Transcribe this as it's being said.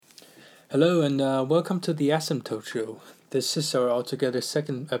Hello and welcome to the Asymptote Show. This is our altogether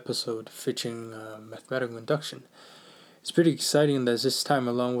second episode featuring mathematical induction. It's pretty exciting that this time,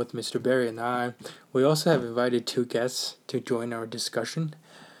 along with Mr. Barry and I, we also have invited two guests to join our discussion.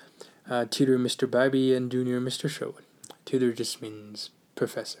 Tutor Mr. Bybee and Junior Mr. Sherwood. Tutor just means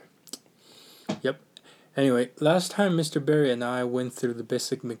professor. Yep. Anyway, last time Mr. Barry and I went through the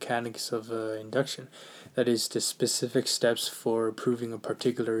basic mechanics of induction. That is, the specific steps for proving a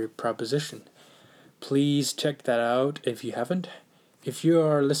particular proposition. Please check that out if you haven't. If you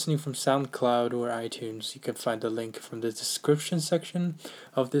are listening from SoundCloud or iTunes, you can find the link from the description section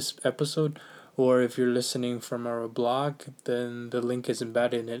of this episode, or if you're listening from our blog, then the link is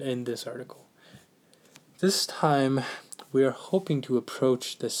embedded in this article. This time, we are hoping to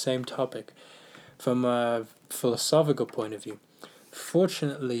approach the same topic from a philosophical point of view.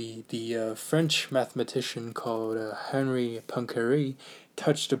 Fortunately, the French mathematician called Henri Poincaré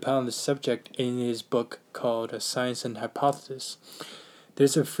touched upon the subject in his book called Science and Hypothesis.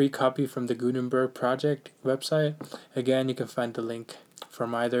 There's a free copy from the Gutenberg Project website. Again, you can find the link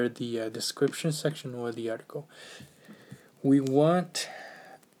from either the description section or the article. We want,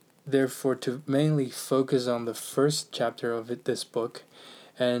 therefore, to mainly focus on the first chapter of this book,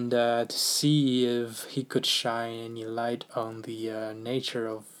 and to see if he could shine any light on the nature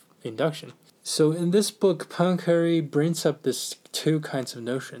of induction. So in this book, Poincaré brings up this two kinds of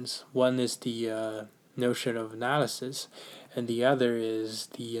notions. One is the notion of analysis, and the other is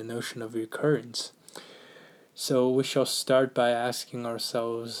the notion of recurrence. So we shall start by asking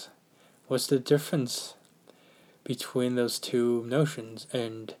ourselves, what's the difference between those two notions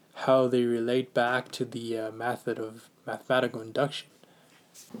and how they relate back to the method of mathematical induction?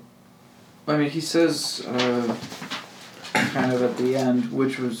 I mean, he says kind of at the end,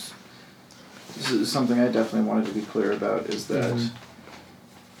 which was something I definitely wanted to be clear about, is that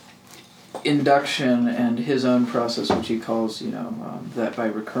induction and his own process, which he calls, that by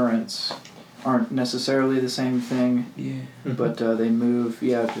recurrence, aren't necessarily the same thing. Yeah. But they move,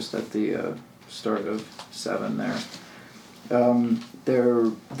 just at the start of 7 there.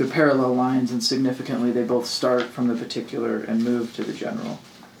 They're parallel lines, and significantly they both start from the particular and move to the general.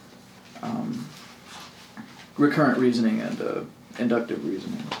 Recurrent reasoning and inductive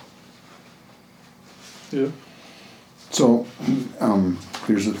reasoning. Yeah. So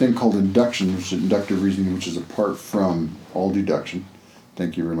there's a thing called induction, which is inductive reasoning, which is apart from all deduction.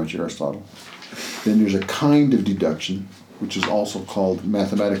 Thank you very much, Aristotle. Then there's a kind of deduction, which is also called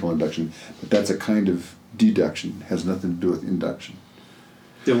mathematical induction, but that's a kind of deduction, has nothing to do with induction.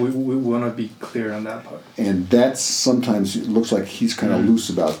 Yeah, we want to be clear on that part. And that's sometimes, it looks like he's kind of loose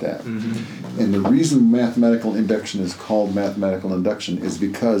about that. Mm-hmm. And the reason mathematical induction is called mathematical induction is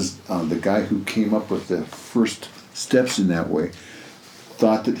because the guy who came up with the first steps in that way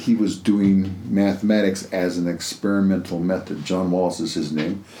thought that he was doing mathematics as an experimental method. John Wallace is his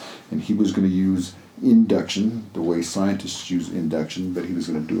name, and he was going to use induction the way scientists use induction, but he was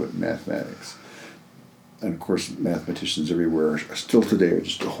going to do it in mathematics. And of course, mathematicians everywhere, still today, are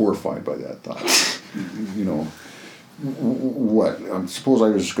just horrified by that thought. What? Suppose I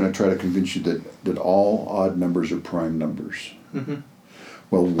was just going to try to convince you that all odd numbers are prime numbers. Mm-hmm.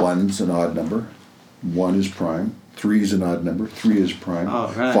 Well, 1's an odd number. 1 is prime. 3 is an odd number. 3 is prime.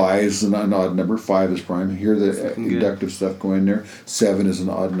 Oh, right. 5 is an odd number. 5 is prime. Hear the inductive good stuff going there. 7 is an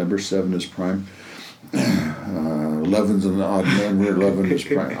odd number. 7 is prime. 11 is an odd number. 11 is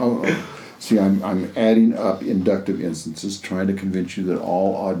prime. See, I'm adding up inductive instances, trying to convince you that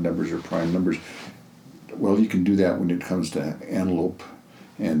all odd numbers are prime numbers. Well, you can do that when it comes to antelope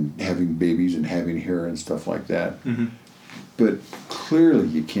and having babies and having hair and stuff like that. Mm-hmm. But clearly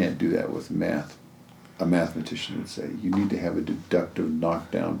you can't do that with math. A mathematician would say you need to have a deductive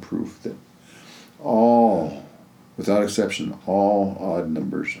knockdown proof that all, without exception, all odd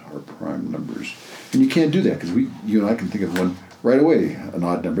numbers are prime numbers. And you can't do that because you and I can think of one right away, an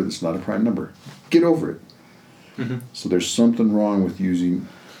odd number that's not a prime number. Get over it. Mm-hmm. So there's something wrong with using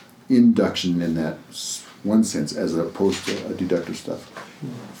induction in that one sense as opposed to deductive stuff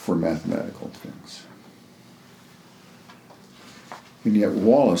for mathematical things. And yet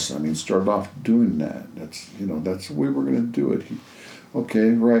Wallace, started off doing that. That's the way we're going to do it. Okay,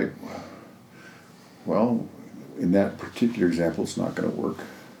 right. Well, in that particular example, it's not going to work.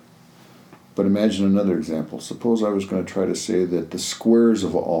 But imagine another example. Suppose I was going to try to say that the squares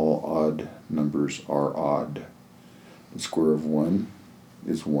of all odd numbers are odd. The square of 1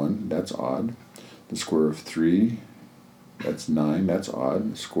 is 1, that's odd. The square of 3, that's 9, that's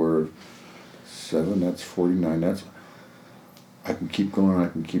odd. The square of 7, that's 49, that's... I can keep going,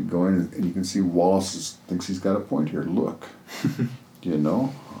 and you can see Wallace thinks he's got a point here. Look,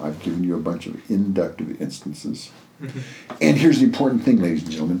 I've given you a bunch of inductive instances. And here's the important thing, ladies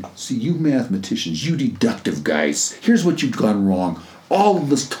and gentlemen. See, you mathematicians, you deductive guys, here's what you've gone wrong all of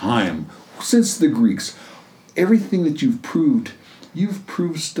this time, since the Greeks. Everything that you've proved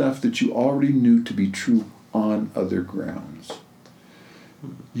stuff that you already knew to be true on other grounds.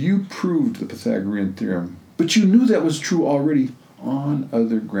 You proved the Pythagorean theorem, but you knew that was true already on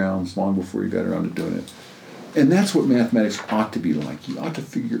other grounds long before you got around to doing it. And that's what mathematics ought to be like. You ought to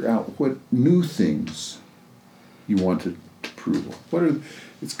figure out what new things you want to prove.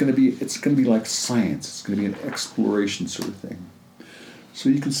 It's going to be like science. It's going to be an exploration sort of thing. So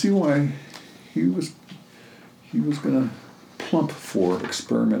you can see why he was going to plump for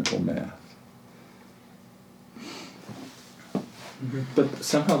experimental math. But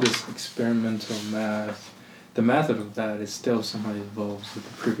somehow this experimental math, the method of that is still somehow evolves with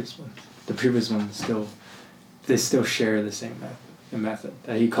the previous one. The previous one they still share the same method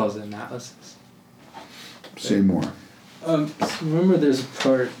that he calls analysis. Say more. So remember, there's a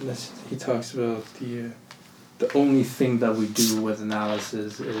part that he talks about the only thing that we do with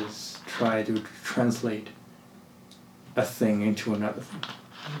analysis is try to translate a thing into another thing,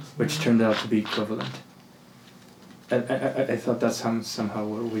 which turned out to be equivalent. I thought that's somehow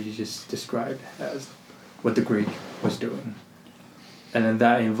what we just described as what the Greek was doing. And then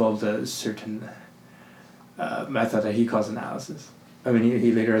that involved a certain method that he calls analysis. I mean,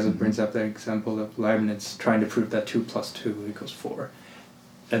 he later also brings up the example of Leibniz trying to prove that 2 + 2 = 4.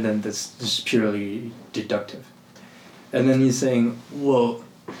 And then this is purely deductive. And then he's saying, well,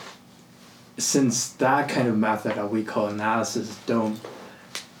 since that kind of method that we call analysis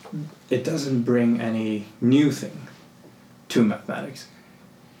it doesn't bring any new thing to mathematics,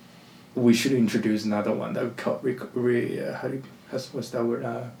 we should introduce another one that we call what's that word?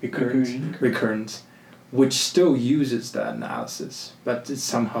 Recurrence, which still uses that analysis, but it's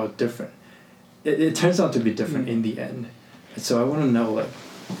somehow different. It turns out to be different in the end. And so I want to know,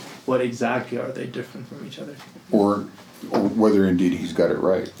 what exactly are they different from each other? Or whether indeed he's got it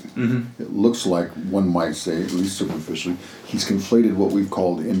right. Mm-hmm. It looks like one might say, at least superficially, he's conflated what we've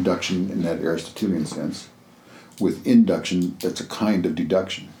called induction in that Aristotelian sense with induction that's a kind of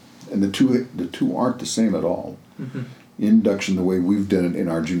deduction. And the two aren't the same at all. Mm-hmm. Induction, the way we've done it in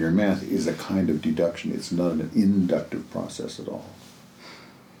our junior math, is a kind of deduction. It's not an inductive process at all.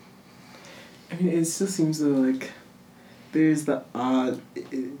 I mean, it still seems though there's the odd.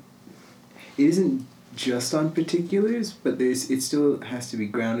 It isn't just on particulars, but it still has to be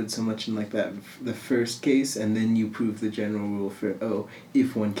grounded so much in the first case, and then you prove the general rule for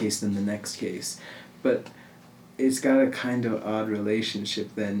if one case then the next case, but it's got a kind of odd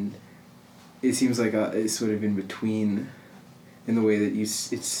relationship. Then it seems like it's sort of in between, in the way that you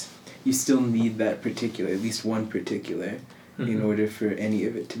still need that particular, at least one particular, in order for any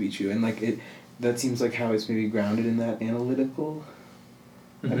of it to be true, and that seems like how it's maybe grounded in that analytical.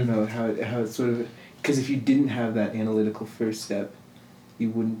 I don't know how it's sort of, because if you didn't have that analytical first step, you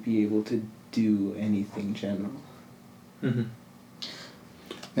wouldn't be able to do anything general. Mm-hmm.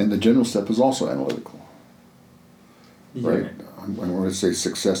 And the general step is also analytical. Yeah. Right? I'm going to say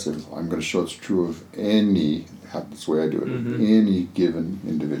successive. I'm going to show it's true of any, that's the way I do it, any given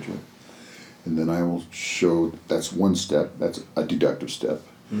individual. And then I will show that's one step, that's a deductive step.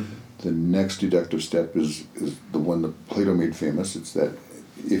 Mm-hmm. The next deductive step is the one that Plato made famous. It's that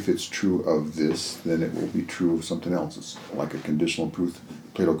if it's true of this, then it will be true of something else. It's like a conditional proof.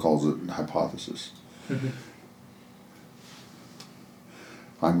 Plato calls it hypothesis. Mm-hmm.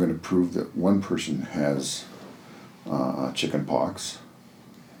 I'm going to prove that one person has chicken pox.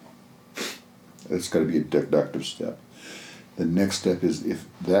 It's got to be a deductive step. The next step is if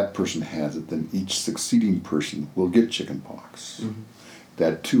that person has it, then each succeeding person will get chicken pox. Mm-hmm.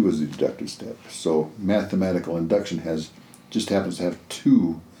 That too is a deductive step. So mathematical induction just happens to have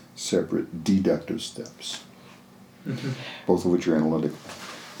two separate deductive steps, both of which are analytical.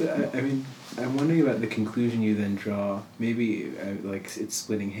 I mean, I'm wondering about the conclusion you then draw. Maybe it's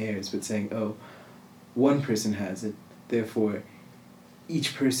splitting hairs, but saying, one person has it, therefore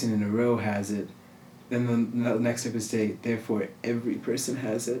each person in a row has it. Then the next step is say, therefore every person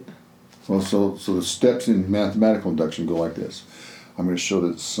has it. Well, so the steps in mathematical induction go like this. I'm going to show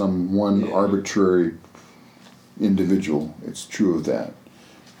that one arbitrary individual, it's true of that.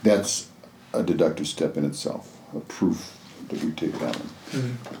 That's a deductive step in itself, a proof that we take that one.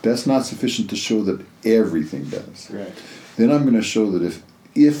 Mm-hmm. But that's not sufficient to show that everything does. Right. Then I'm going to show that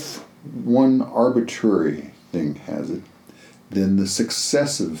if one arbitrary thing has it, then the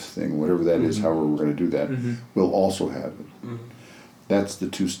successive thing, whatever that is, however we're going to do that, will also have it. Mm-hmm. That's the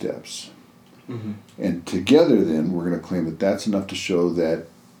two steps. Mm-hmm. And together then, we're going to claim that that's enough to show that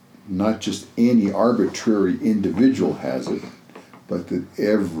not just any arbitrary individual has it, but that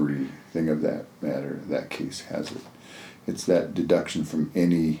everything of that matter, that case has it. It's that deduction from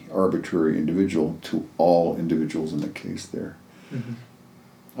any arbitrary individual to all individuals in the case there.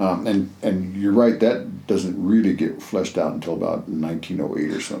 And you're right, that doesn't really get fleshed out until about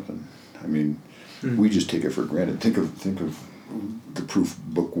 1908 or something. I mean, we just take it for granted. Think of the proof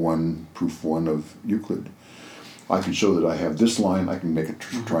one of Euclid. I can show that I have this line, I can make a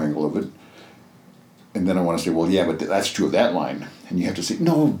triangle of it, and then I want to say, well, yeah, but that's true of that line. And you have to say,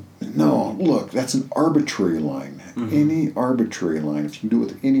 no, look, that's an arbitrary line. Any arbitrary line. If you can do it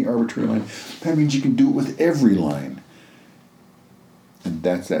with any arbitrary line, that means you can do it with every line. And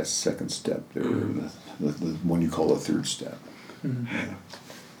that's that second step there, the one you call the third step. Yeah.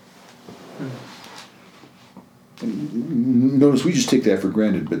 And notice we just take that for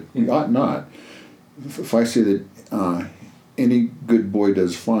granted, but we ought not. If I say that any good boy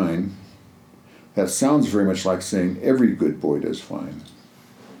does fine, that sounds very much like saying every good boy does fine.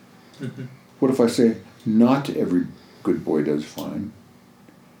 What if I say not every good boy does fine?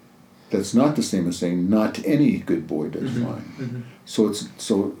 That's not the same as saying not any good boy does fine. So it's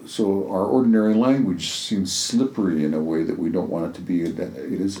so our ordinary language seems slippery in a way that we don't want it to be. That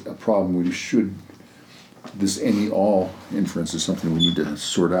it is a problem. We should. This any all inference is something we need to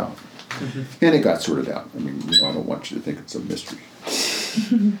sort out. And it got sorted out. I mean, I don't want you to think it's a mystery.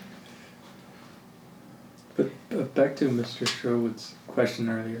 But back to Mr. Sherwood's question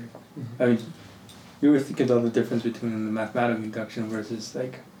earlier. I mean, you were thinking about the difference between the mathematical induction versus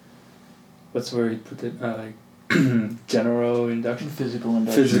what's where he put it? General induction? Physical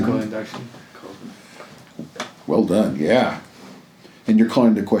induction. Physical induction. Well done, yeah. And you're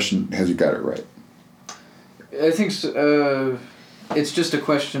calling the question, has he got it right? I think it's just a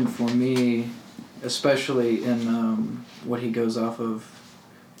question for me, especially in what he goes off of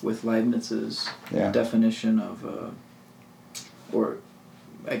with Leibniz's definition of, or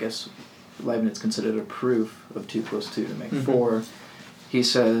I guess Leibniz considered a proof of 2 + 2 to make 4. He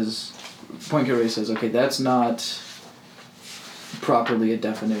says, Poincaré says, okay, that's not properly a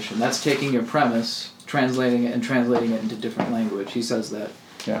definition. That's taking your premise, translating it into different language. He says that.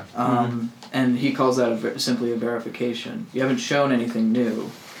 Yeah. And he calls that simply a verification. You haven't shown anything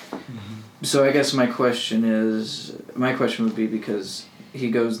new. So I guess my question would be, because he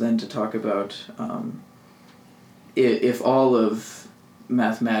goes then to talk about if all of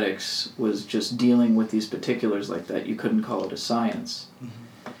mathematics was just dealing with these particulars like that, you couldn't call it a science.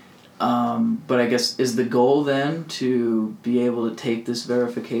 But I guess, is the goal then to be able to take this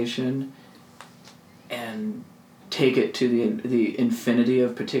verification and take it to the infinity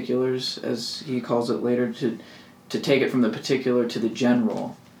of particulars, as he calls it later, to take it from the particular to the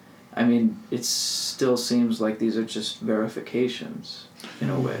general? I mean, it still seems like these are just verifications, in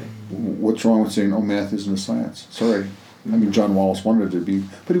a way. What's wrong with saying, math isn't a science? Sorry. I mean, John Wallace wanted it to be,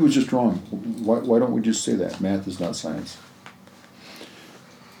 but he was just wrong. Why don't we just say that? Math is not science.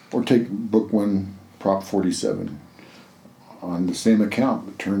 Or take Book 1, Prop 47. On the same account,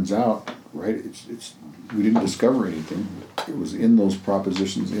 it turns out, right, it's we didn't discover anything. It was in those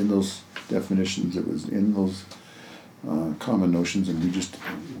propositions, in those definitions, it was in those common notions, and we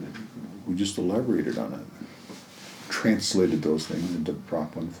just elaborated on it. Translated those things into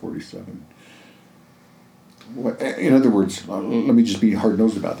Prop 147. In other words, let me just be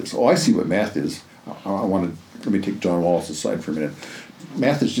hard-nosed about this. I see what math is. Let me take John Wallace aside for a minute.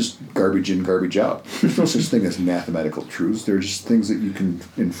 Math is just garbage in, garbage out. There's no such thing as mathematical truths. They're just things that you can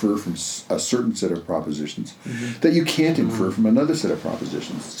infer from a certain set of propositions that you can't infer from another set of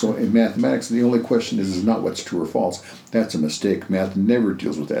propositions. So in mathematics, the only question is not what's true or false. That's a mistake. Math never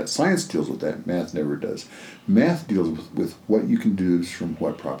deals with that. Science deals with that. Math never does. Math deals with what you can deduce from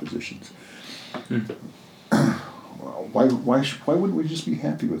what propositions. Why wouldn't we just be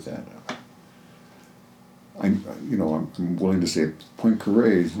happy with that? I'm willing to say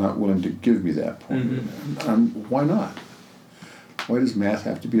Poincaré is not willing to give me that point. Why not? Why does math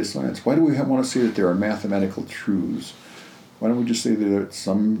have to be a science? Why do we want to say that there are mathematical truths? Why don't we just say that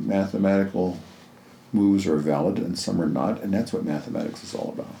some mathematical moves are valid and some are not, and that's what mathematics is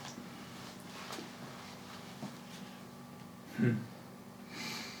all about.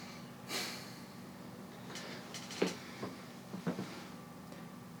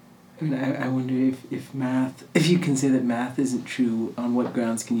 I mean, I wonder if you can say that math isn't true, on what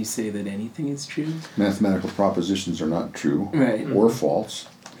grounds can you say that anything is true? Mathematical propositions are not true or false.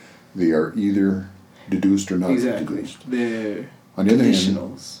 They are either deduced or not deduced. They're on the other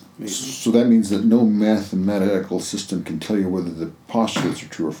hand, maybe. So that means that no mathematical system can tell you whether the postulates are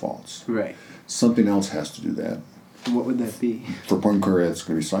true or false. Right. Something else has to do that. What would that be? For Poincaré, it's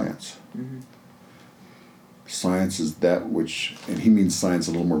going to be science. Mm-hmm. Science is that which, and he means science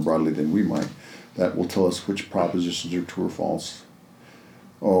a little more broadly than we might, that will tell us which propositions are true or false.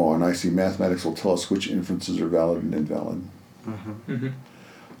 Oh, and I see mathematics will tell us which inferences are valid and invalid. Mm-hmm. Mm-hmm.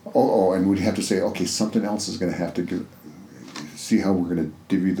 Oh, and we'd have to say, okay, something else is going to have to see how we're going to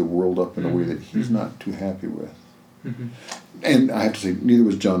divvy the world up in a way that he's not too happy with. Mm-hmm. And I have to say, neither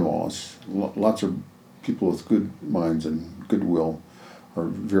was John Wallace. Lots of people with good minds and goodwill are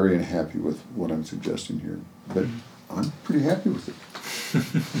very unhappy with what I'm suggesting here. But I'm pretty happy with it.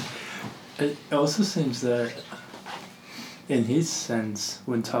 It also seems that, in his sense,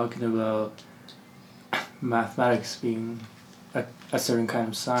 when talking about mathematics being a certain kind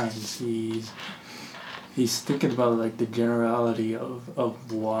of science, he's thinking about like the generality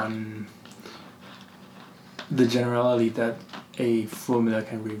the generality that a formula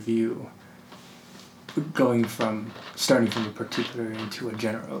can review, starting from a particular into a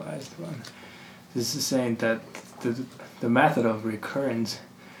generalized one. This is saying that the method of recurrence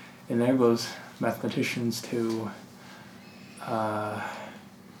enables mathematicians to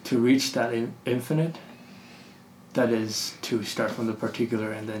reach that infinite. That is to start from the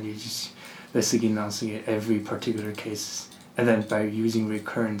particular, and then you just basically enunciate every particular case, and then by using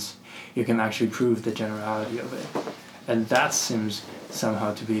recurrence, you can actually prove the generality of it. And that seems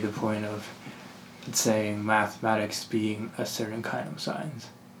somehow to be the point of saying mathematics being a certain kind of science.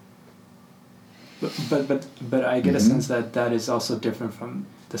 But I get a sense that is also different from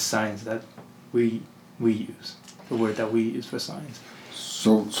the science that we use, the word that we use for science.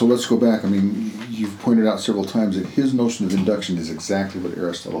 So let's go back. I mean, you've pointed out several times that his notion of induction is exactly what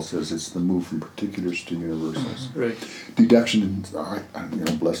Aristotle says. It's the move from particulars to universals. Right. Deduction,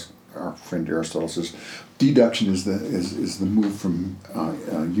 bless our friend Aristotle says, deduction is the move from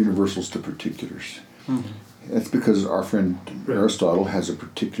universals to particulars. Mm-hmm. That's because our friend Aristotle has a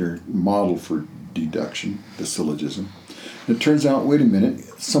particular model for deduction, the syllogism. And it turns out, wait a minute,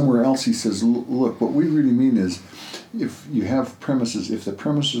 somewhere else he says, look, what we really mean is, if you have premises, if the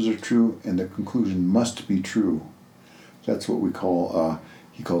premises are true and the conclusion must be true, that's what we call,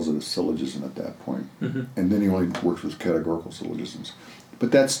 he calls it a syllogism at that point. Mm-hmm. And then he only works with categorical syllogisms.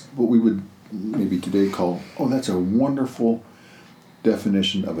 But that's what we would maybe today call, that's a wonderful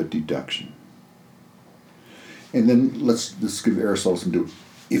definition of a deduction. And then let's give Aristotle some due.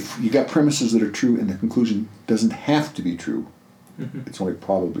 If you got premises that are true and the conclusion doesn't have to be true, it's only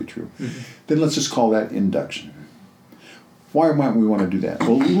probably true, then let's just call that induction. Why might we want to do that?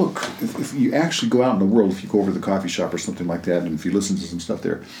 Well, look, if you actually go out in the world, if you go over to the coffee shop or something like that, and if you listen to some stuff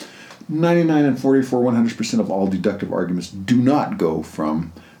there, 99 and 44, 100% of all deductive arguments do not go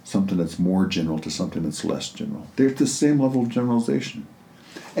from something that's more general to something that's less general. They're at the same level of generalization.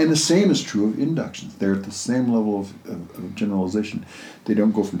 And the same is true of inductions. They're at the same level of generalization. They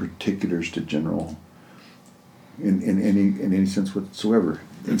don't go from particulars to general in any sense whatsoever.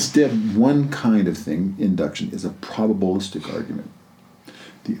 Instead, one kind of thing, induction, is a probabilistic argument.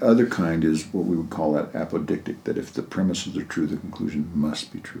 The other kind is what we would call that apodictic, that if the premises are true, the conclusion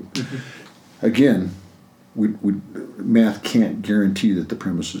must be true. Mm-hmm. Again, math can't guarantee that the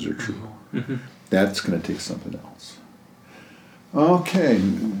premises are true. Mm-hmm. That's going to take something else. Okay,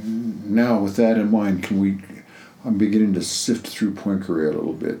 now with that in mind, I'm beginning to sift through Poincaré a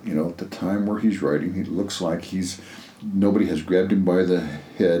little bit. At the time where he's writing, it looks like nobody has grabbed him by the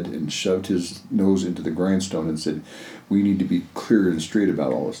head and shoved his nose into the grindstone and said, we need to be clear and straight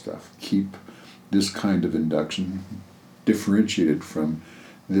about all this stuff. Keep this kind of induction differentiated from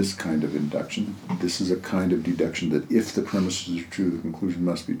this kind of induction. This is a kind of deduction that if the premises are true, the conclusion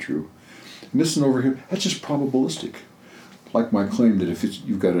must be true. And this one over here, that's just probabilistic. Like my claim that if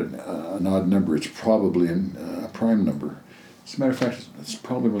you've got an odd number, it's probably a prime number. As a matter of fact, that's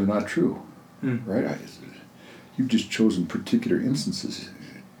probably really not true, right? You've just chosen particular instances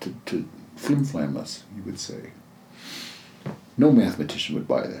to flim-flam us, you would say. No mathematician would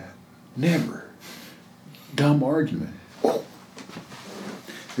buy that. Never. Dumb argument.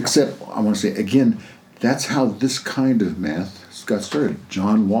 Except, I want to say, again, that's how this kind of math got started.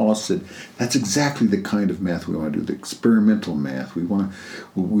 John Wallace said, that's exactly the kind of math we want to do, the experimental math. We will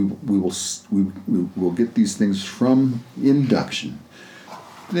get these things from induction.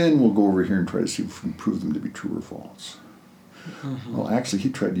 Then we'll go over here and try to see if we can prove them to be true or false. Mm-hmm. Well, actually, he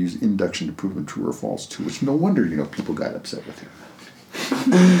tried to use induction to prove them true or false, too, which no wonder, people got upset with him.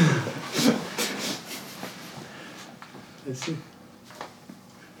 I see.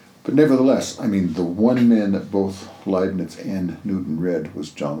 But nevertheless, the one man that both Leibniz and Newton read was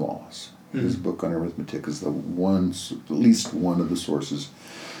John Wallace. Mm-hmm. His book on arithmetic is at least one of the sources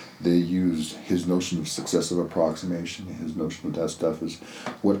They used his notion of successive approximation. His notion of that stuff is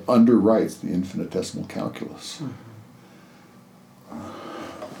what underwrites the infinitesimal calculus.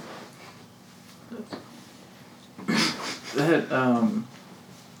 I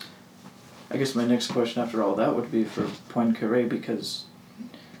guess my next question after all that would be for Poincaré, because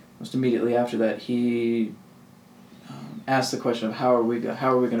almost immediately after that he asked the question of how are we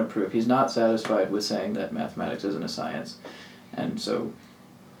going to prove? He's not satisfied with saying that mathematics isn't a science, and so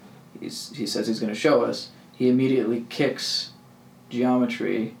he says he's going to show us. He immediately kicks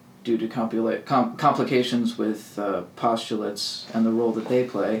geometry due to complications with postulates and the role that they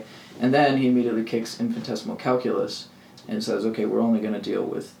play, and then he immediately kicks infinitesimal calculus and says, okay, we're only going to deal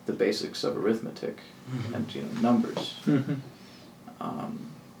with the basics of arithmetic and numbers.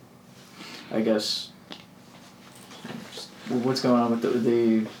 I guess. What's going on with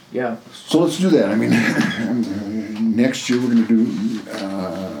the So let's do that. I mean, next year we're going to do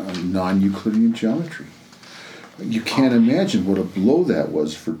non-Euclidean geometry. You can't imagine what a blow that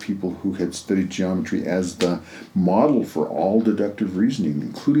was for people who had studied geometry as the model for all deductive reasoning,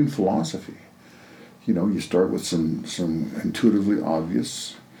 including philosophy. You start with some intuitively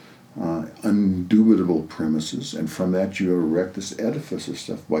obvious, undubitable premises, and from that you erect this edifice of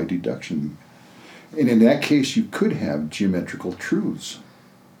stuff by deduction. And in that case, you could have geometrical truths,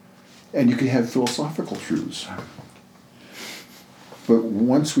 and you could have philosophical truths. But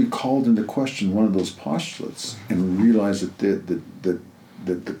once we called into question one of those postulates and realized that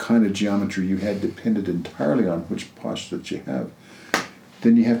the kind of geometry you had depended entirely on which postulate you have,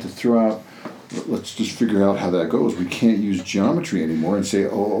 then you have to throw out, let's just figure out how that goes. We can't use geometry anymore and say,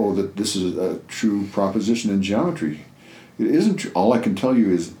 that this is a true proposition in geometry. It isn't true. All I can tell you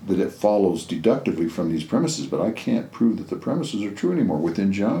is that it follows deductively from these premises, but I can't prove that the premises are true anymore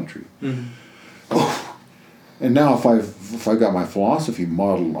within geometry. And now if I've got my philosophy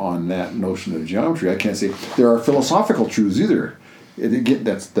modeled on that notion of geometry, I can't say there are philosophical truths either. Again,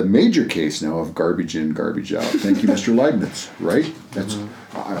 that's the major case now of garbage in, garbage out. Thank you, Mr. Leibniz. Right? That's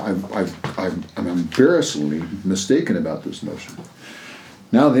I'm embarrassingly mistaken about this notion.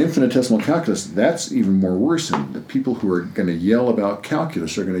 Now the infinitesimal calculus, that's even more worrisome. The people who are going to yell about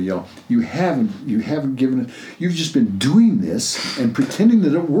calculus are going to yell, you haven't given it, you've just been doing this and pretending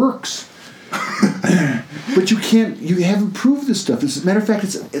that it works. But you haven't proved this stuff. As a matter of fact,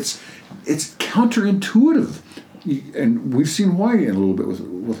 it's counterintuitive. And we've seen why in a little bit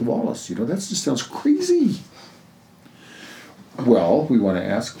with Wallace. That just sounds crazy. Well, we want to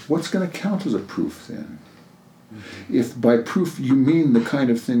ask, what's going to count as a proof then? If by proof you mean the kind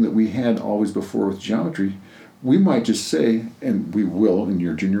of thing that we had always before with geometry, we might just say, and we will in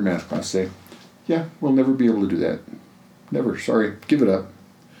your junior math class say, yeah, we'll never be able to do that. Never, sorry, give it up.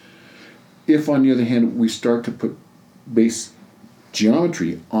 If, on the other hand, we start to base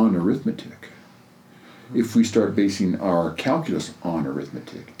geometry on arithmetic, if we start basing our calculus on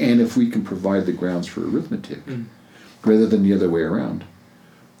arithmetic, and if we can provide the grounds for arithmetic, rather than the other way around,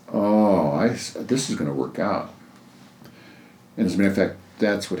 this is going to work out. And as a matter of fact,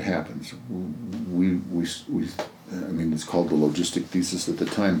 that's what happens. It's called the logistic thesis at the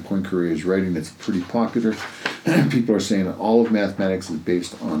time Poincaré is writing. It's pretty popular. People are saying that all of mathematics is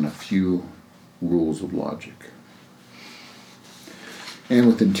based on a few rules of logic. And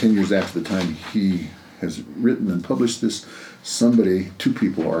within 10 years after the time he has written and published this, two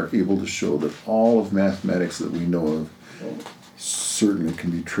people are able to show that all of mathematics that we know of certainly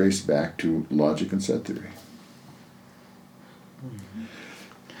can be traced back to logic and set theory.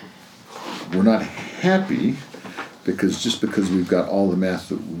 We're not happy because we've got all the math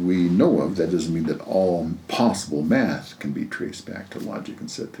that we know of, that doesn't mean that all possible math can be traced back to logic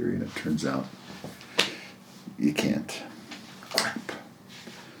and set theory, and it turns out you can't. Crap.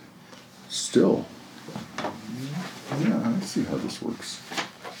 Still, I see how this works.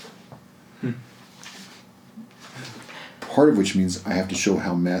 Part of which means I have to show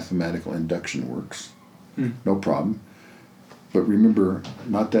how mathematical induction works. No problem. But remember,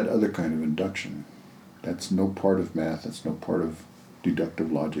 not that other kind of induction. That's no part of math. That's no part of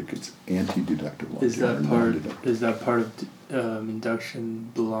deductive logic. It's anti-deductive logic. Does that part of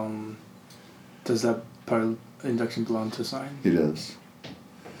induction belong? Does that part of induction belong to science? It is.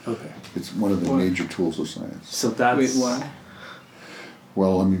 Okay. It's one of the major tools of science. So that's... Wait, why?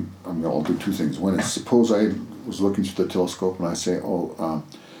 Well, I'll do two things. One is, suppose I was looking through the telescope and I say,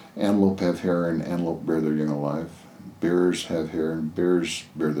 antelope have hair and antelope bear their young alive. Bears have hair and bears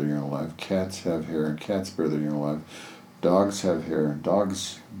bear their young alive. Cats have hair and cats bear their young alive. Dogs have hair and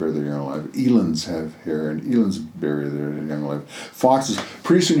dogs bear their young alive. Elands have hair and elands bear their young alive. Foxes,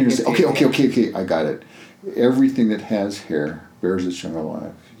 pretty soon you're going to say, okay, I got it. Everything that has hair bears its young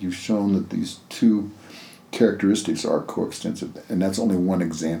alive. You've shown that these two characteristics are coextensive, and that's only one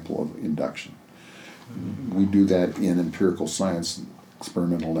example of induction. Mm-hmm. We do that in empirical science,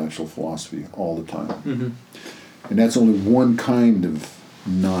 experimental natural philosophy, all the time. Mm-hmm. And that's only one kind of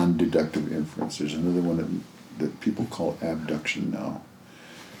non-deductive inference. There's another one that people call abduction now.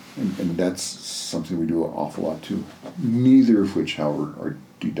 And that's something we do an awful lot too. Neither of which, however, are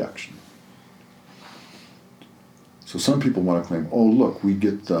deduction. So some people want to claim, oh look, we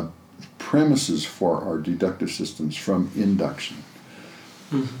get the premises for our deductive systems from induction.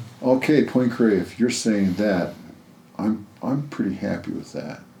 Mm-hmm. Okay, Poincaré, if you're saying that, I'm pretty happy with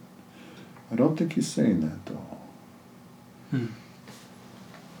that. I don't think he's saying that though. Hmm.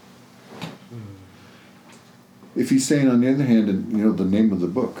 If he's saying, on the other hand, and the name of the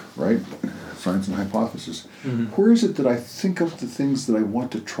book, right, Science and Hypothesis, mm-hmm. Where is it that I think of the things that I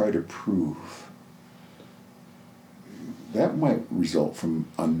want to try to prove? That might result from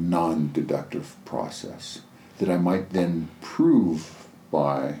a non-deductive process that I might then prove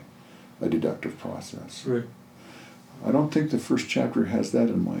by a deductive process. Right. I don't think the first chapter has that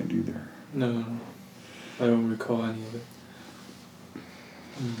in mind either. No. I don't recall any of it.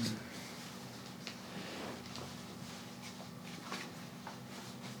 Mm.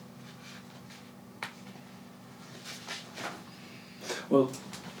 Well,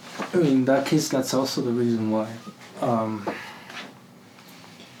 in that case, that's also the reason why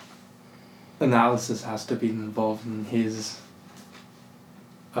analysis has to be involved in his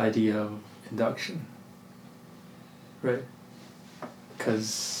idea of induction, right?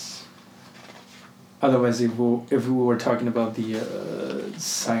 Because otherwise, if we were talking about the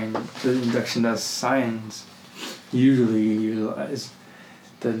induction as science usually utilized,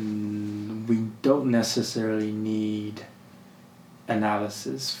 then we don't necessarily need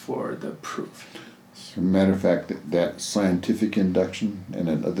analysis for the proof. As a matter of fact, that scientific induction and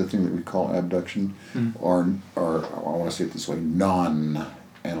another thing that we call abduction are I want to say it this way,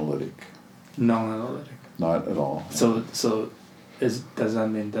 non-analytic. Non-analytic. Not at all. So does that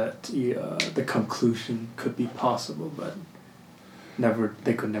mean that the conclusion could be possible, but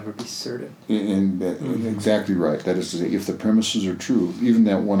they could never be certain? Exactly right. That is to say, if the premises are true, even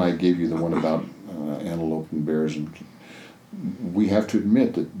that one I gave you, the one about antelope and bears, and we have to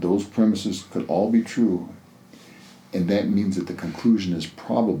admit that those premises could all be true, and that means that the conclusion is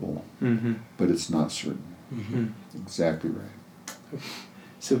probable, mm-hmm. but it's not certain. Mm-hmm. Exactly right.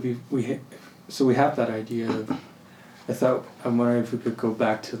 So we have that idea of. I'm wondering if we could go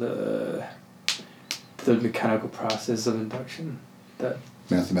back to the mechanical process of induction, that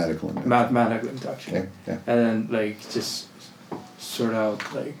mathematical induction. Mathematical induction. Okay. Yeah. And then just sort out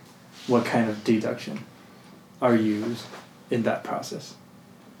what kind of deduction are used in that process,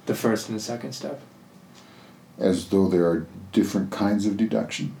 the first and the second step. As though there are different kinds of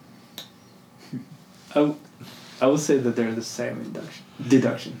deduction? I would say that they're the same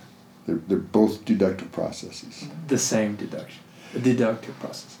deduction. They're both deductive processes. The same deduction. A deductive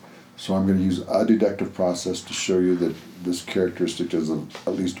process. So I'm going to use a deductive process to show you that this characteristic is of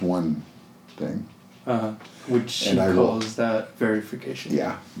at least one thing. Which he calls that verification.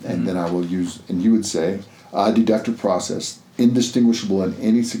 Yeah, and then I will use, and you would say, a deductive process, indistinguishable in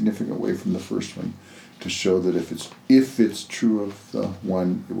any significant way from the first one, to show that if it's true of the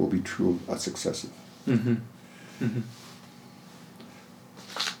one, it will be true of a successive. Mm-hmm. Mm-hmm.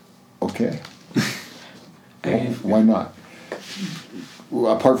 Okay. Well, why not?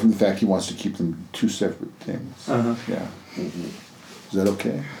 Well, apart from the fact he wants to keep them two separate things. Uh-huh. Yeah. Is that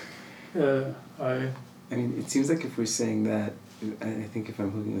okay? I mean, it seems like if we're saying that, I think if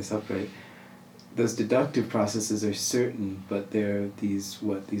I'm hooking this up right, those deductive processes are certain, but they're these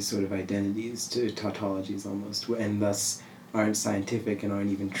sort of identities, tautologies almost, and thus aren't scientific and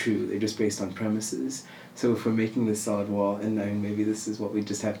aren't even true. They're just based on premises. So if we're making this solid wall, and maybe this is what we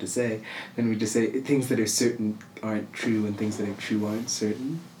just have to say, then we just say things that are certain aren't true and things that are true aren't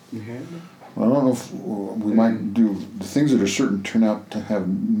certain inherently? Well, I don't know if we might do, the things that are certain turn out to have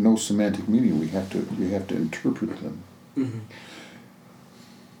no semantic meaning. We have to interpret them. Mm-hmm.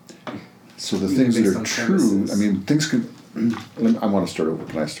 So the things that are true, premises. I mean, things can, I want to start over.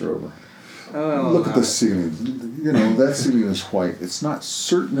 Can I start over? Look at the ceiling. That ceiling is white. It's not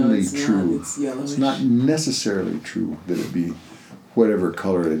certainly true. It's yellowish. It's not necessarily true that it be whatever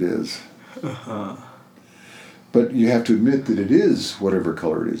color it is. Uh-huh. But you have to admit that it is whatever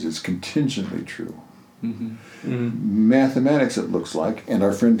color it is. It's contingently true. Mm-hmm. Mm-hmm. Mathematics, it looks like, and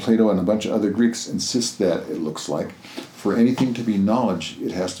our friend Plato and a bunch of other Greeks insist that it looks like, for anything to be knowledge,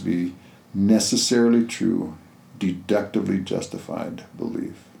 it has to be necessarily true, deductively justified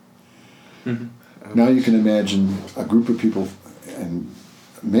belief. Mm-hmm. Now you can imagine a group of people and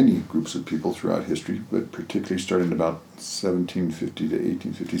many groups of people throughout history, but particularly starting about 1750 to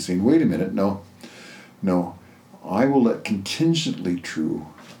 1850, saying, wait a minute, no, I will let contingently true,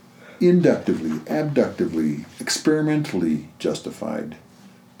 inductively, abductively, experimentally justified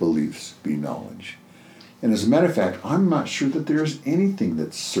beliefs be knowledge. And as a matter of fact, I'm not sure that there's anything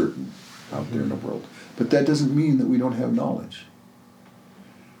that's certain out there in the world. But that doesn't mean that we don't have knowledge.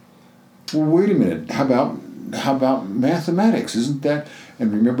 Well, wait a minute. How about mathematics? Isn't that?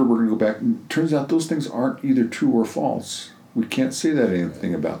 And remember, we're going to go back. Turns out those things aren't either true or false. We can't say that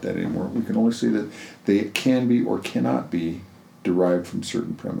anything about that anymore. We can only say that they can be or cannot be derived from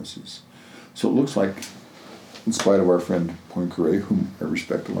certain premises. So it looks like, in spite of our friend Poincaré, whom I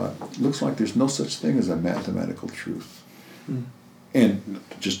respect a lot, it looks like there's no such thing as a mathematical truth. Mm. And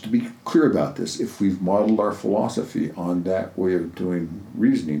just to be clear about this, if we've modeled our philosophy on that way of doing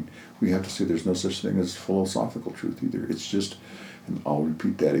reasoning, we have to say there's no such thing as philosophical truth either. It's just, and I'll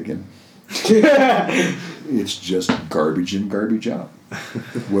repeat that again, it's just garbage in, garbage out.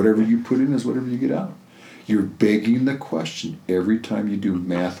 Whatever you put in is whatever you get out. You're begging the question every time you do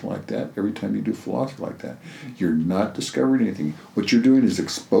math like that, every time you do philosophy like that. You're not discovering anything. What you're doing is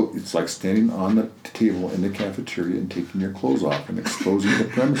it's like standing on the table in the cafeteria and taking your clothes off and exposing the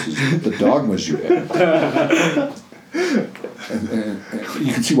premises, the dogmas you have. And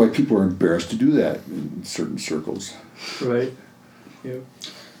you can see why people are embarrassed to do that in certain circles. Right. Yeah.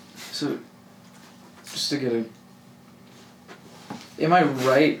 So, just to get a... Am I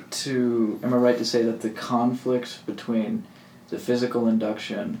right to say that the conflict between the physical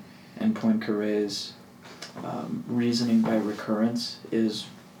induction and Poincaré's reasoning by recurrence is...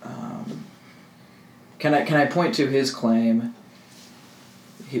 Can I point to his claim,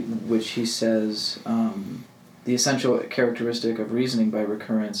 which he says... the essential characteristic of reasoning by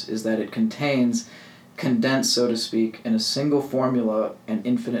recurrence is that it contains, condensed, so to speak, in a single formula, an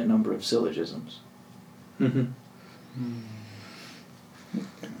infinite number of syllogisms. Mm-hmm.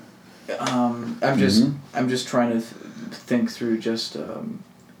 I'm just trying to think through just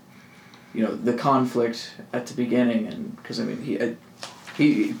the conflict at the beginning, and because I mean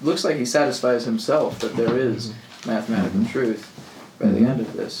he looks like he satisfies himself that there is mathematical truth by the end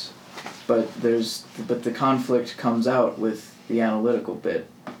of this. But the conflict comes out with the analytical bit,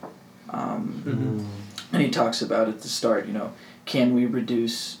 and he talks about at the start. Can we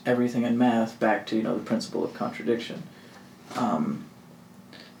reduce everything in math back to the principle of contradiction?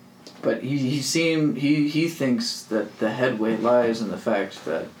 But he thinks that the headway lies in the fact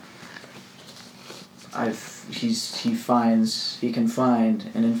that he can find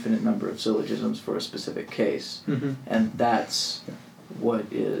an infinite number of syllogisms for a specific case, and that's what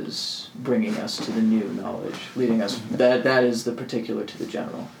is bringing us to the new knowledge, leading us, that is the particular to the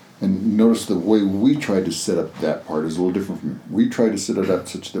general. And notice the way we tried to set up that part is a little different from we tried to set it up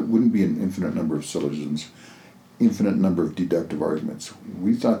such that it wouldn't be an infinite number of syllogisms, infinite number of deductive arguments.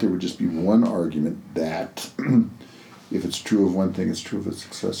 We thought there would just be one argument that if it's true of one thing, it's true of its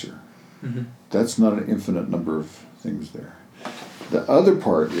successor. Mm-hmm. That's not an infinite number of things there. The other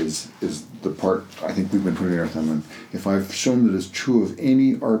part is the part I think we've been putting our thumb on. If I've shown that it's true of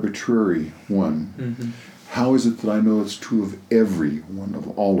any arbitrary one, how is it that I know it's true of every one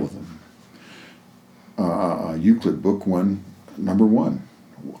of all of them? Euclid, Book 1, number 1.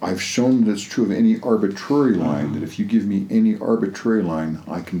 I've shown that it's true of any arbitrary line, that if you give me any arbitrary line,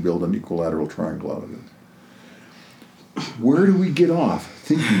 I can build an equilateral triangle out of it. Where do we get off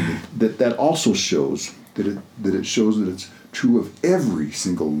thinking that also shows that it shows that it's true of every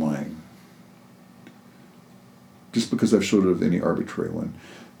single line, just because I've showed it of any arbitrary one?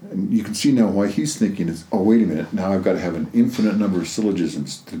 And you can see now why he's thinking is, oh, wait a minute, now I've got to have an infinite number of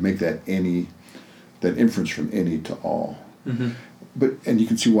syllogisms to make that inference from any to all. And you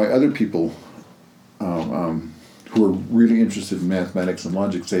can see why other people who are really interested in mathematics and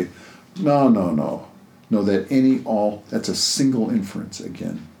logic say, no, that any, all, that's a single inference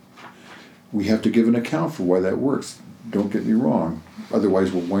again. We have to give an account for why that works. Don't get me wrong.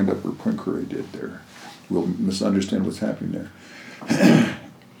 Otherwise, we'll wind up where Poincaré did there. We'll misunderstand what's happening there.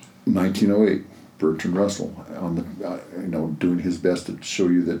 1908, Bertrand Russell, on the doing his best to show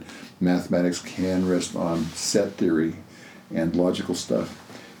you that mathematics can rest on set theory and logical stuff.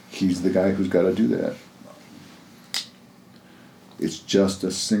 He's the guy who's got to do that. It's just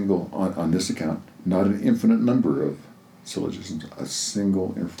a single, on this account, not an infinite number of syllogisms, a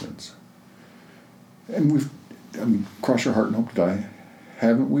single inference. And cross your heart and hope to die.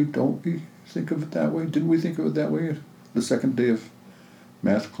 Haven't we? Don't we think of it that way? Didn't we think of it that way the second day of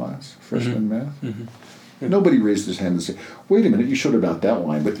math class, freshman math? Nobody raised his hand and said, wait a minute, you showed about that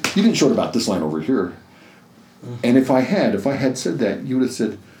line, but you didn't show it about this line over here. Mm-hmm. And if I had said that, you would have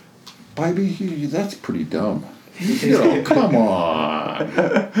said, Bybee, that's pretty dumb. Come on.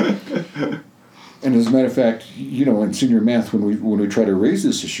 And as a matter of fact, in senior math, when we try to raise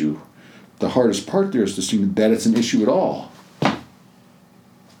this issue, the hardest part there is to see that it's an issue at all.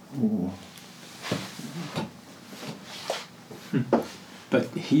 Ooh. But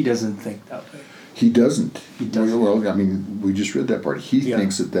he doesn't think that way. He doesn't. He doesn't. Well, I mean, we just read that part. He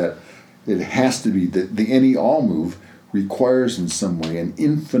thinks that it has to be that the any all move requires in some way an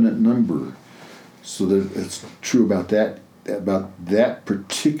infinite number, so that it's true about that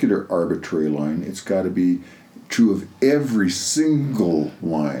particular arbitrary line. It's got to be true of every single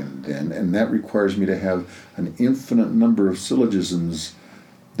line then, and that requires me to have an infinite number of syllogisms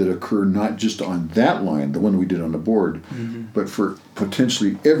that occur not just on that line, the one we did on the board, but for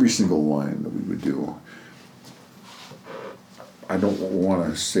potentially every single line that we would do. I don't want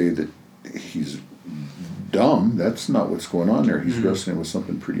to say that he's dumb. That's not what's going on there. He's wrestling with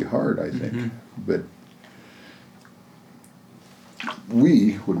something pretty hard, I think. But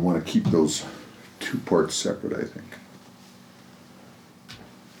we would want to keep those two parts separate, I think.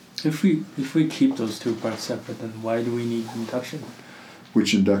 If we keep those two parts separate, then why do we need induction?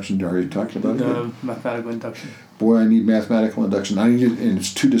 Which induction are you talking about? The mathematical induction. Boy, I need mathematical induction. I need it, and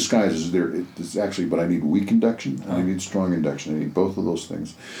it's two disguises. It's actually, but I need weak induction and I need strong induction. I need both of those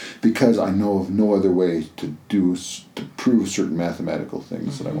things, because I know of no other way to prove certain mathematical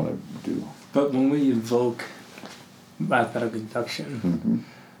things that I want to do. But when we invoke mathematical induction,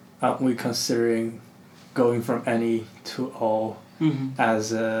 aren't we considering going from any to all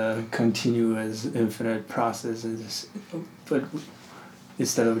as a continuous, infinite process? But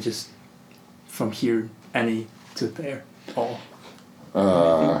instead of just from here, any to there, all.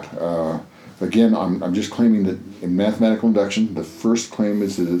 Again, I'm just claiming that in mathematical induction, the first claim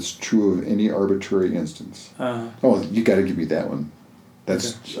is that it's true of any arbitrary instance. Oh, you got to give me that one.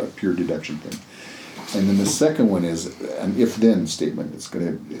 That's a pure deduction thing. And then the second one is an if-then statement. It's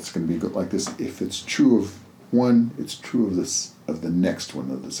gonna be like this: if it's true of one, it's true of the next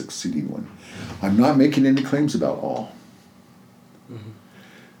one, of the succeeding one. I'm not making any claims about all.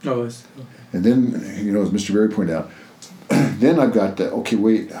 Oh, okay. And then, as Mr. Berry pointed out, then I've got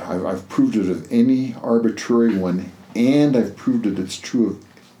I've proved it of any arbitrary one, and I've proved it it's true of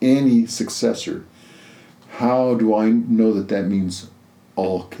any successor. How do I know that means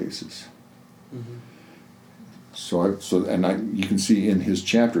all cases? You can see in his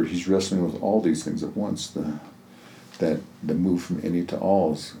chapter, he's wrestling with all these things at once. The move from any to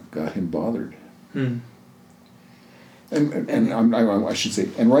all's got him bothered. And I should say,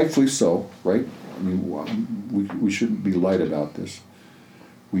 and rightfully so, right? I mean, we shouldn't be light about this.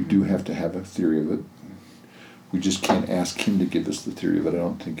 We do have to have a theory of it. We just can't ask him to give us the theory of it. I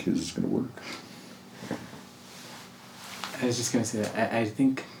don't think his is going to work. I was just going to say that I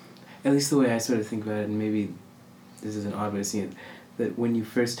think, at least the way I sort of think about it, and maybe this is an odd way of seeing it, that when you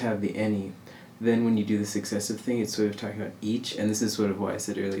first have the any, then when you do the successive thing, it's sort of talking about each, and this is sort of why I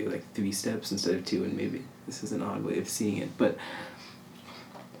said earlier, like 3 steps instead of 2, and maybe this is an odd way of seeing it,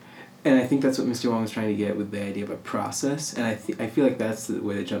 and I think that's what Mr. Wong was trying to get with the idea of a process, and I feel like that's the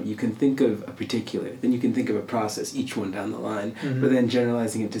way to jump. You can think of a particular, then you can think of a process, each one down the line, but then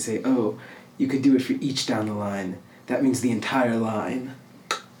generalizing it to say, oh, you could do it for each down the line, that means the entire line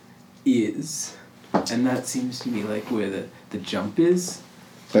is, and that seems to me like where the jump is.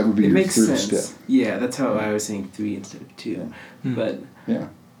 That would be your makes third sense. step. Yeah, that's how I was saying 3 instead of 2. But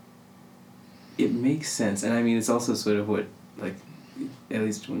it makes sense. And I mean, it's also sort of what, like, at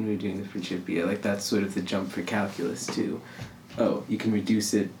least when we were doing the Principia, like, that's sort of the jump for calculus, too. Oh, you can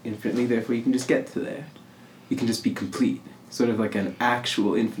reduce it infinitely, therefore you can just get to there. You can just be complete. Sort of like an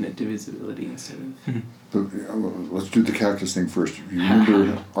actual infinite divisibility instead of... Let's do the calculus thing first. You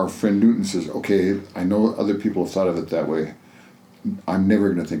remember our friend Newton says, okay, I know other people have thought of it that way. I'm never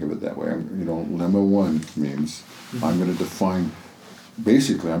going to think of it that way. Lemma 1 means I'm going to define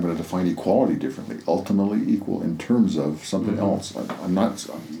equality differently, ultimately equal in terms of something else. I'm not,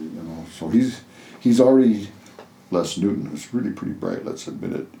 so he's already, Les Newton, who's really pretty bright, let's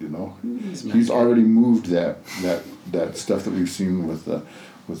admit it, he's already moved that stuff that we've seen with the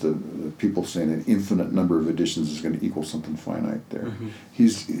people saying an infinite number of additions is going to equal something finite there.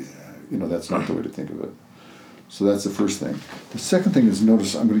 He's, that's not the way to think of it. So that's the first thing. The second thing is,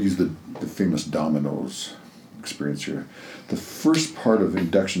 notice I'm going to use the famous dominoes experience here. The first part of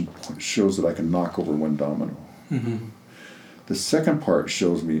induction shows that I can knock over one domino. The second part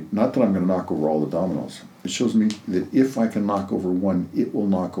shows me, not that I'm going to knock over all the dominoes, it shows me that if I can knock over one, it will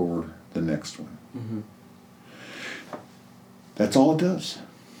knock over the next one. That's all it does.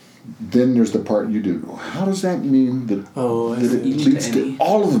 then there's the part you do. How does that mean that it leads to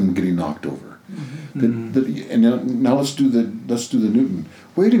all of them getting knocked over? Mm-hmm. And now let's do the Newton.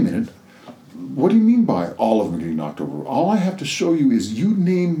 Wait a minute. What do you mean by all of them getting knocked over? All I have to show you is you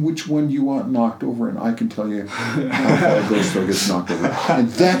name which one you want knocked over, and I can tell you how far it goes till it gets knocked over. And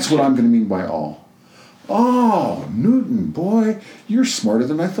that's what I'm going to mean by all. Oh, Newton, boy, you're smarter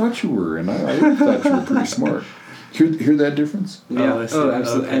than I thought you were, and I thought you were pretty smart. Hear that difference? Yeah.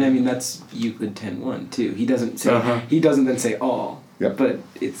 Absolutely. Okay. And I mean that's Euclid 10:1 too. He doesn't say he doesn't then say all, but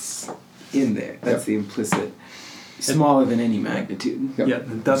it's in there. That's the implicit. Smaller than any magnitude. Yep. Yeah,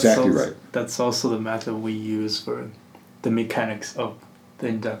 that's exactly right. That's also the method we use for the mechanics of the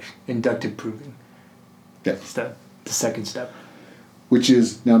inductive proving. Yeah. The second step. Which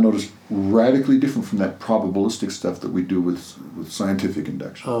is, now notice, radically different from that probabilistic stuff that we do with scientific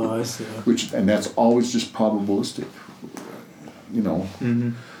induction. Oh, I see. And that's always just probabilistic. You know.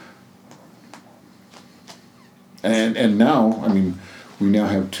 Mm-hmm. And now, I mean, we now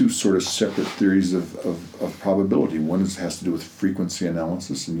have two sort of separate theories of probability. One has to do with frequency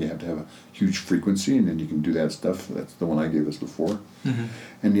analysis, and you have to have a huge frequency, and then you can do that stuff. That's the one I gave us before. Mm-hmm.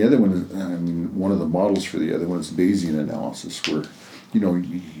 And the other one is, I mean, one of the models for the other one is Bayesian analysis, where, you know,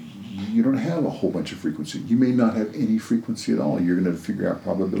 you don't have a whole bunch of frequency. You may not have any frequency at all. You're going to figure out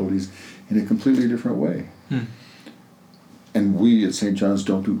probabilities in a completely different way. Hmm. And we at St. John's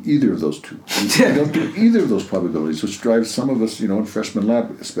don't do either of those two. We don't do either of those probabilities, which drives some of us, you know, in freshman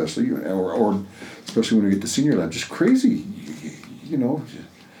lab especially, or especially when we get to senior lab, just crazy. You know,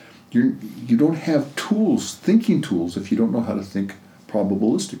 you don't have tools, thinking tools, if you don't know how to think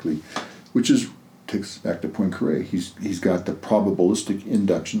probabilistically, which takes us back to Poincaré. He's got the probabilistic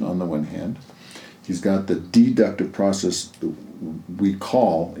induction on the one hand. He's got the deductive process that we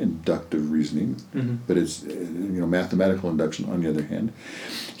call inductive reasoning, but it's mathematical induction on the other hand.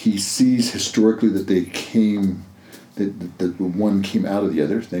 He sees historically that that one came out of the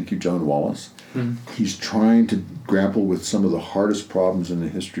other. Thank you, John Wallace. Mm-hmm. He's trying to grapple with some of the hardest problems in the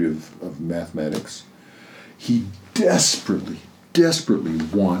history of mathematics. He desperately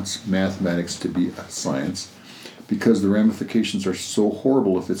wants mathematics to be a science because the ramifications are so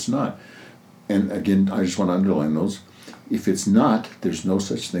horrible if it's not. And again, I just want to underline those. If it's not, there's no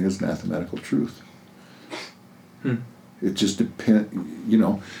such thing as mathematical truth. It just depends,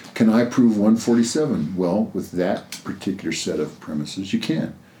 can I prove 147? Well, with that particular set of premises, you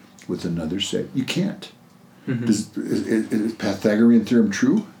can. With another set, you can't. Mm-hmm. Is Pythagorean theorem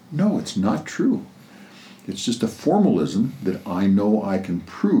true? No, it's not true. It's just a formalism that I know I can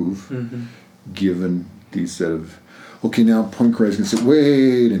prove given these set of... Okay, now Poincaré is going to say,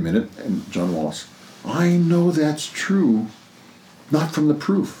 wait a minute, and John Wallace, I know that's true, not from the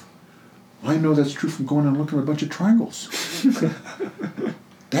proof. I know that's true from going and looking at a bunch of triangles.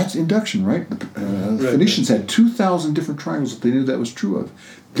 That's induction, right? The Phoenicians had 2,000 different triangles that they knew that was true of.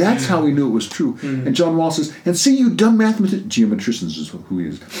 That's how we knew it was true. Mm-hmm. And John Wallace says, and see, you dumb geometricians is who he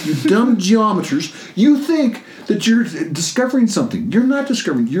is. You dumb geometers, you think that you're discovering something. You're not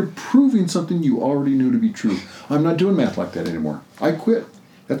discovering. You're proving something you already knew to be true. I'm not doing math like that anymore. I quit.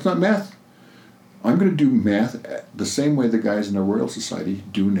 That's not math. I'm going to do math the same way the guys in the Royal Society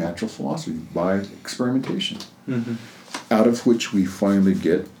do natural philosophy, by experimentation. Mm-hmm. Out of which we finally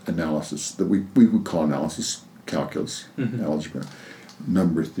get analysis that we would call analysis, calculus, algebra,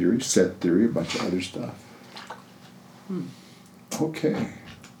 number theory, set theory, a bunch of other stuff. Okay.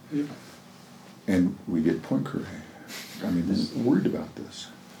 Yeah. And we get Poincaré. I mean, I'm worried about this.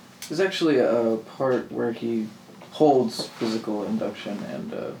 There's actually a part where he holds physical induction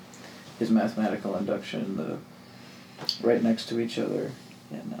and his mathematical induction right next to each other.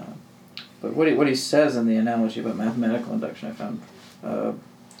 And but what he says in the analogy about mathematical induction, I found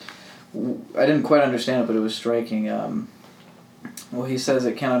I didn't quite understand it, but it was striking. Well, he says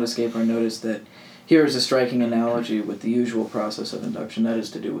it cannot escape our notice that here is a striking analogy with the usual process of induction, that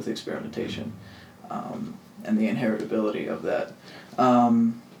is to do with experimentation and the inheritability of that.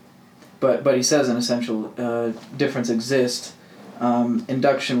 But he says an essential difference exists.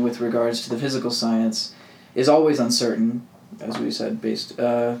 Induction with regards to the physical science is always uncertain, as we said,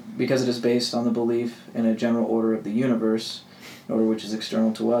 because it is based on the belief in a general order of the universe, an order which is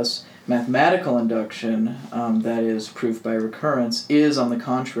external to us. Mathematical induction, that is proof by recurrence, is, on the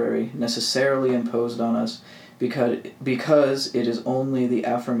contrary, necessarily imposed on us because it is only the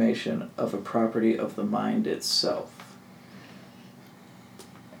affirmation of a property of the mind itself.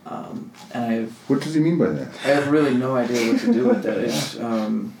 What does he mean by that? I have really no idea what to do with that. It's,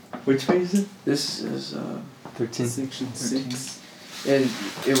 which page is it? This is 13. Section 6.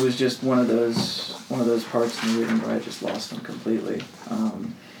 It was just one of those parts in the reading where I just lost them completely.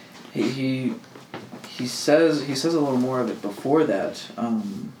 he says a little more of it before that,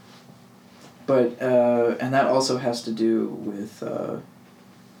 but and that also has to do with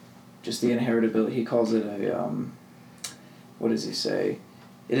just the inheritability. He calls it a what does he say?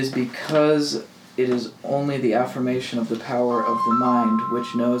 It is because it is only the affirmation of the power of the mind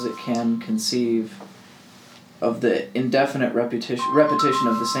which knows it can conceive of the indefinite repetition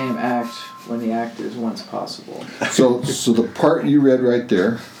of the same act when the act is once possible. So the part you read right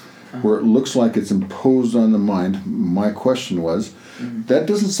there, where it looks like it's imposed on the mind, my question was, that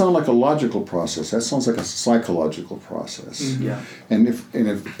doesn't sound like a logical process. That sounds like a psychological process. Mm-hmm. Yeah. And if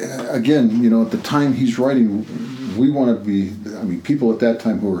again, at the time he's writing, we want to be. I mean, people at that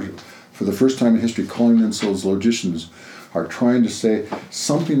time who were, for the first time in history, calling themselves logicians, are trying to say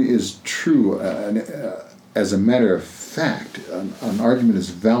something is true as a matter of fact. An argument is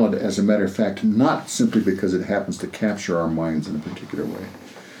valid as a matter of fact, not simply because it happens to capture our minds in a particular way.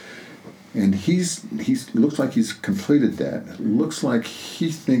 And he's looks like he's conflated that. It looks like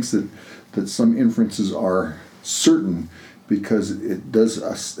he thinks that some inferences are certain because it does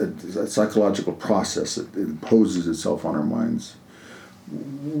a psychological process. It imposes itself on our minds.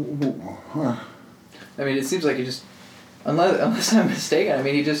 I mean, it seems like he just, unless I'm mistaken, I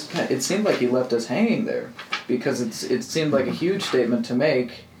mean, it seemed like he left us hanging there, because it seemed like a huge statement to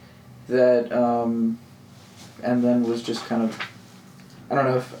make that, and then was just kind of, I don't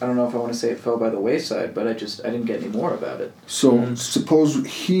know if I want to say it fell by the wayside, but I didn't get any more about it. So suppose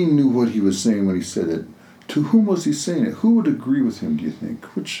he knew what he was saying when he said it. To whom was he saying it? Who would agree with him, do you think?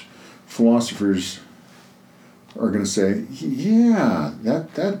 Which philosophers are going to say, yeah,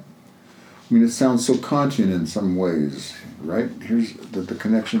 that I mean, it sounds so Kantian in some ways, right? Here's the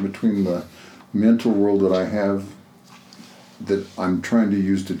connection between the mental world that I have, that I'm trying to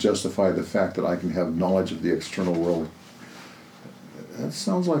use to justify the fact that I can have knowledge of the external world. That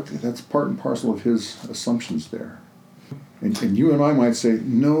sounds like that's part and parcel of his assumptions there. And you and I might say,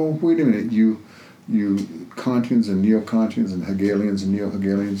 no, wait a minute, you Kantians and Neo-Kantians and Hegelians and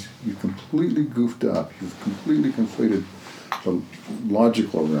Neo-Hegelians, you completely goofed up. You've completely conflated the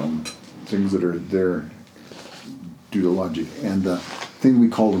logical realm, things that are there due to logic, and the thing we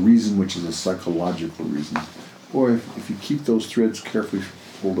call reason, which is a psychological reason. Boy, if you keep those threads carefully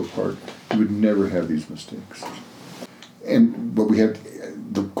pulled apart, you would never have these mistakes. But we had,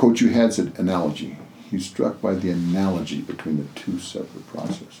 the quote you had said analogy. He's struck by the analogy between the two separate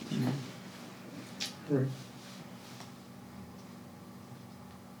processes. Mm-hmm. Right.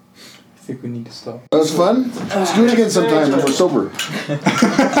 I think we need to stop. That was fun? Let's do it again sometime when we're sober.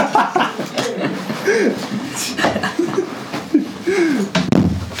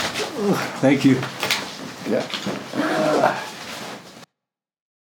 Thank you.